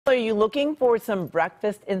Are you looking for some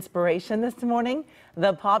breakfast inspiration this morning?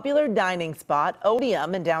 The popular dining spot,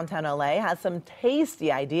 Odium in downtown LA, has some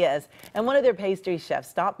tasty ideas, and one of their pastry chefs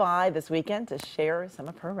stopped by this weekend to share some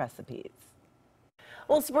of her recipes.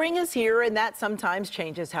 Well, spring is here, and that sometimes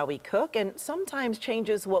changes how we cook and sometimes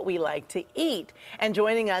changes what we like to eat. And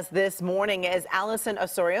joining us this morning is Allison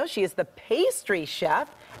Osorio. She is the pastry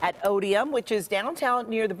chef at Odium, which is downtown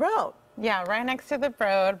near the Broad. Yeah, right next to the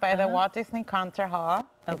Broad by the Walt Disney Concert Hall.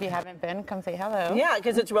 Okay. If you haven't been, come say hello. Yeah,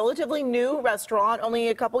 because it's a relatively new restaurant, only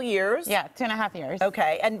a couple years. Yeah, 2.5 years.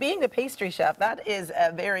 Okay, and being the pastry chef, that is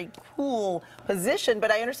a very cool position,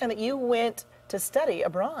 but I understand that you went to study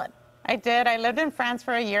abroad. I did. I lived in France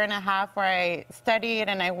for 1.5 years where I studied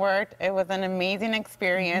and I worked. It was an amazing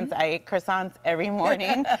experience. I ate croissants every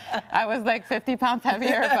morning. I was like 50 pounds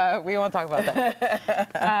heavier, but we won't talk about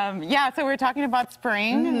that. Yeah, so we're talking about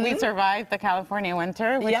spring. We survived the California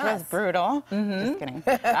winter, which was brutal. Just kidding.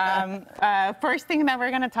 First thing that we're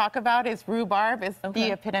going to talk about is rhubarb. It's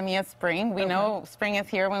the epitome of spring. We know spring is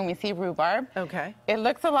here when we see rhubarb. Okay. It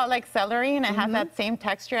looks a lot like celery, and it has that same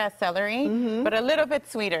texture as celery, but a little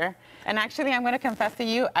bit sweeter. And actually, I'm going to confess to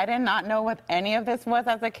you, I did not know what any of this was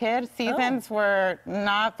as a kid. Seasons were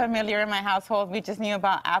not familiar in my household. We just knew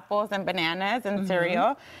about apples and bananas and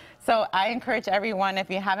cereal. So I encourage everyone, if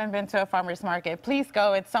you haven't been to a farmer's market, please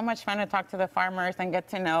go. It's so much fun to talk to the farmers and get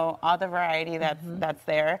to know all the variety that's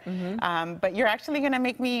there. But you're actually going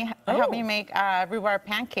to help me make rhubarb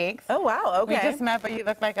pancakes. Oh, wow. Okay. We just met, but you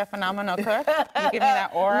look like a phenomenal cook. You give me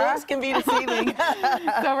that aura. Looks can be deceiving.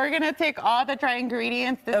 So we're going to take all the dry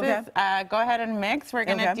ingredients. This is, go ahead and mix. We're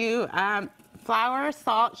going to do flour,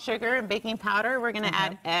 salt, sugar, and baking powder. We're going to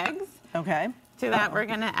add eggs. Okay. To that, we're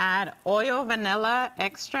going to add oil, vanilla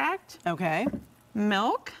extract. Okay.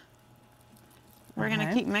 Milk. We're going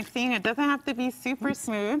to keep mixing. It doesn't have to be super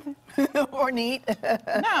smooth. Or neat.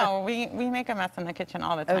 No, we make a mess in the kitchen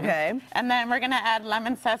all the time. Okay. And then we're going to add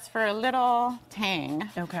lemon zest for a little tang.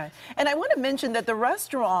 Okay. And I want to mention that the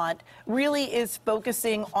restaurant really is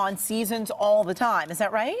focusing on seasons all the time. Is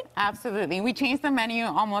that right? Absolutely. We change the menu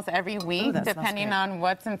almost every week, depending on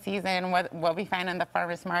what's in season, what we find in the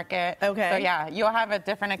farmer's market. Okay. So yeah, you'll have a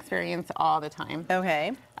different experience all the time.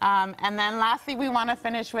 Okay. And then lastly, we want to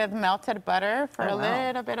finish with melted butter for a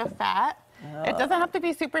little bit of fat. It doesn't have to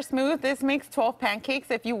be super smooth. This makes 12 pancakes.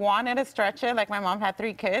 If you wanted to stretch it, like my mom had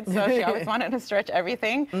 3 kids, so she always wanted to stretch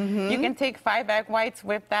everything. You can take 5 egg whites,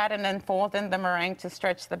 whip that, and then fold in the meringue to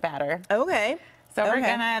stretch the batter. Okay. So we're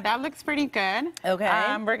gonna, that looks pretty good.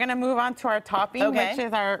 Okay. We're gonna move on to our topping, which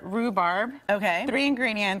is our rhubarb. Okay. 3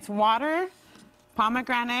 ingredients: water,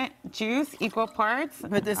 pomegranate juice, equal parts.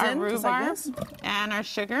 Put this in, rhubarb, just like this? and our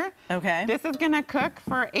sugar. Okay. This is gonna cook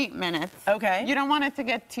for 8 minutes. Okay. You don't want it to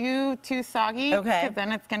get too soggy. Okay. Because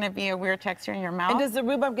then it's gonna be a weird texture in your mouth. And does the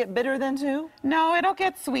rhubarb get bitter then too? No, it'll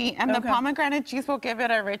get sweet, and the pomegranate juice will give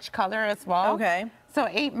it a rich color as well. Okay. So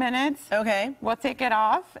 8 minutes. Okay. We'll take it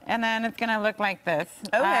off, and then it's gonna look like this.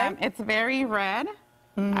 Okay. It's very red.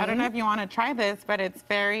 I don't know if you want to try this, but it's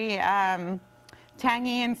very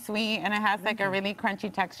tangy and sweet, and it has like a really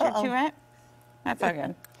crunchy texture to it. That's so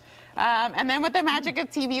good. And then with the magic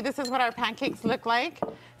of TV, this is what our pancakes look like.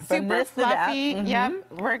 Super fluffy. Yep.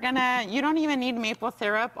 We're gonna, you don't even need maple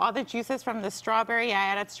syrup. All the juices from the strawberry, I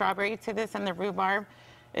added strawberry to this, and the rhubarb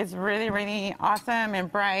is really, really awesome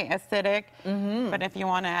and bright, acidic. But if you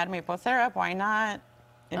want to add maple syrup, why not?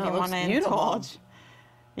 If you want to indulge.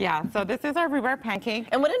 Yeah, so this is our rhubarb pancake.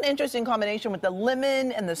 And what an interesting combination with the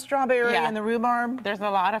lemon and the strawberry and the rhubarb. There's a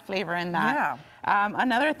lot of flavor in that. Yeah.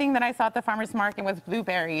 Another thing that I saw at the farmer's market was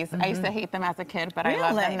blueberries. I used to hate them as a kid, but I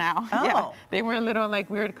love them now. Yeah, they were little like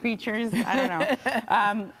weird creatures. I don't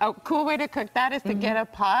know. A cool way to cook that is to get a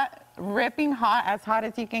pot ripping hot, as hot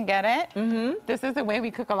as you can get it. This is the way we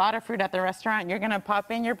cook a lot of fruit at the restaurant. You're gonna pop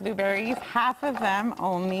in your blueberries, half of them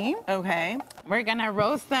only. Okay. We're gonna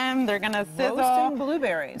roast them. They're gonna sizzle. Roasting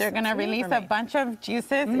blueberries. They're gonna release a bunch of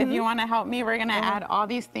juices. If you want to help me, we're gonna add all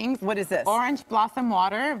these things. What is this? Orange blossom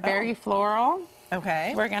water, very floral.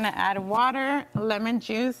 Okay. We're gonna add water, lemon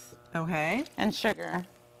juice. Okay. And sugar.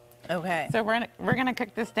 Okay. So we're gonna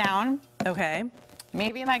cook this down. Okay.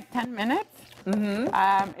 Maybe like 10 minutes.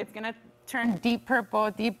 It's gonna turn deep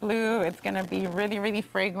purple, deep blue. It's gonna be really, really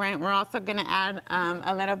fragrant. We're also gonna add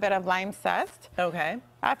a little bit of lime zest. Okay.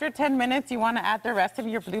 After 10 minutes, you wanna add the rest of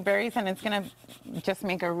your blueberries, and it's gonna just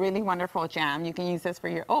make a really wonderful jam. You can use this for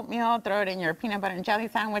your oatmeal, throw it in your peanut butter and jelly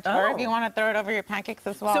sandwich, or if you wanna throw it over your pancakes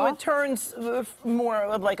as well. So it turns more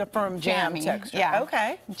of like a firm jam texture. Yeah.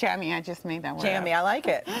 Okay. Jammy, I just made that word Jammy, I like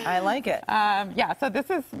it. I like it. Yeah, so this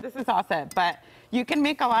is all set, but you can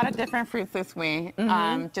make a lot of different fruits this way,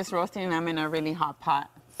 just roasting them in a really hot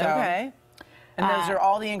pot. So, okay. And those are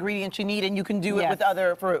all the ingredients you need, and you can do it with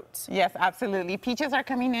other fruits. Yes, absolutely. Peaches are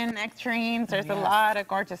coming in, nectarines. There's a lot of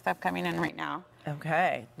gorgeous stuff coming in right now.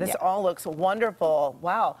 Okay. This all looks wonderful.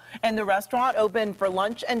 Wow. And the restaurant open for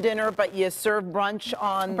lunch and dinner, but you serve brunch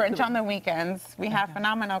on... Brunch on the weekends. We have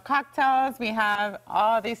phenomenal cocktails. We have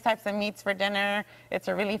all these types of meats for dinner. It's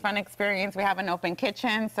a really fun experience. We have an open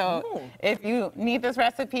kitchen. So if you need this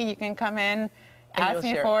recipe, you can come in. Ask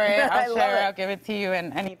me for it. I'll share it. I'll give it to you,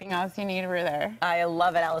 and anything else you need, we're there. I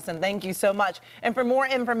love it, Allison. Thank you so much. And for more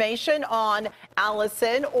information on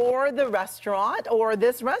Allison or the restaurant or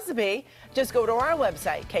this recipe, just go to our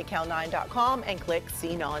website, KCAL9.com, and click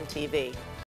Seen on TV.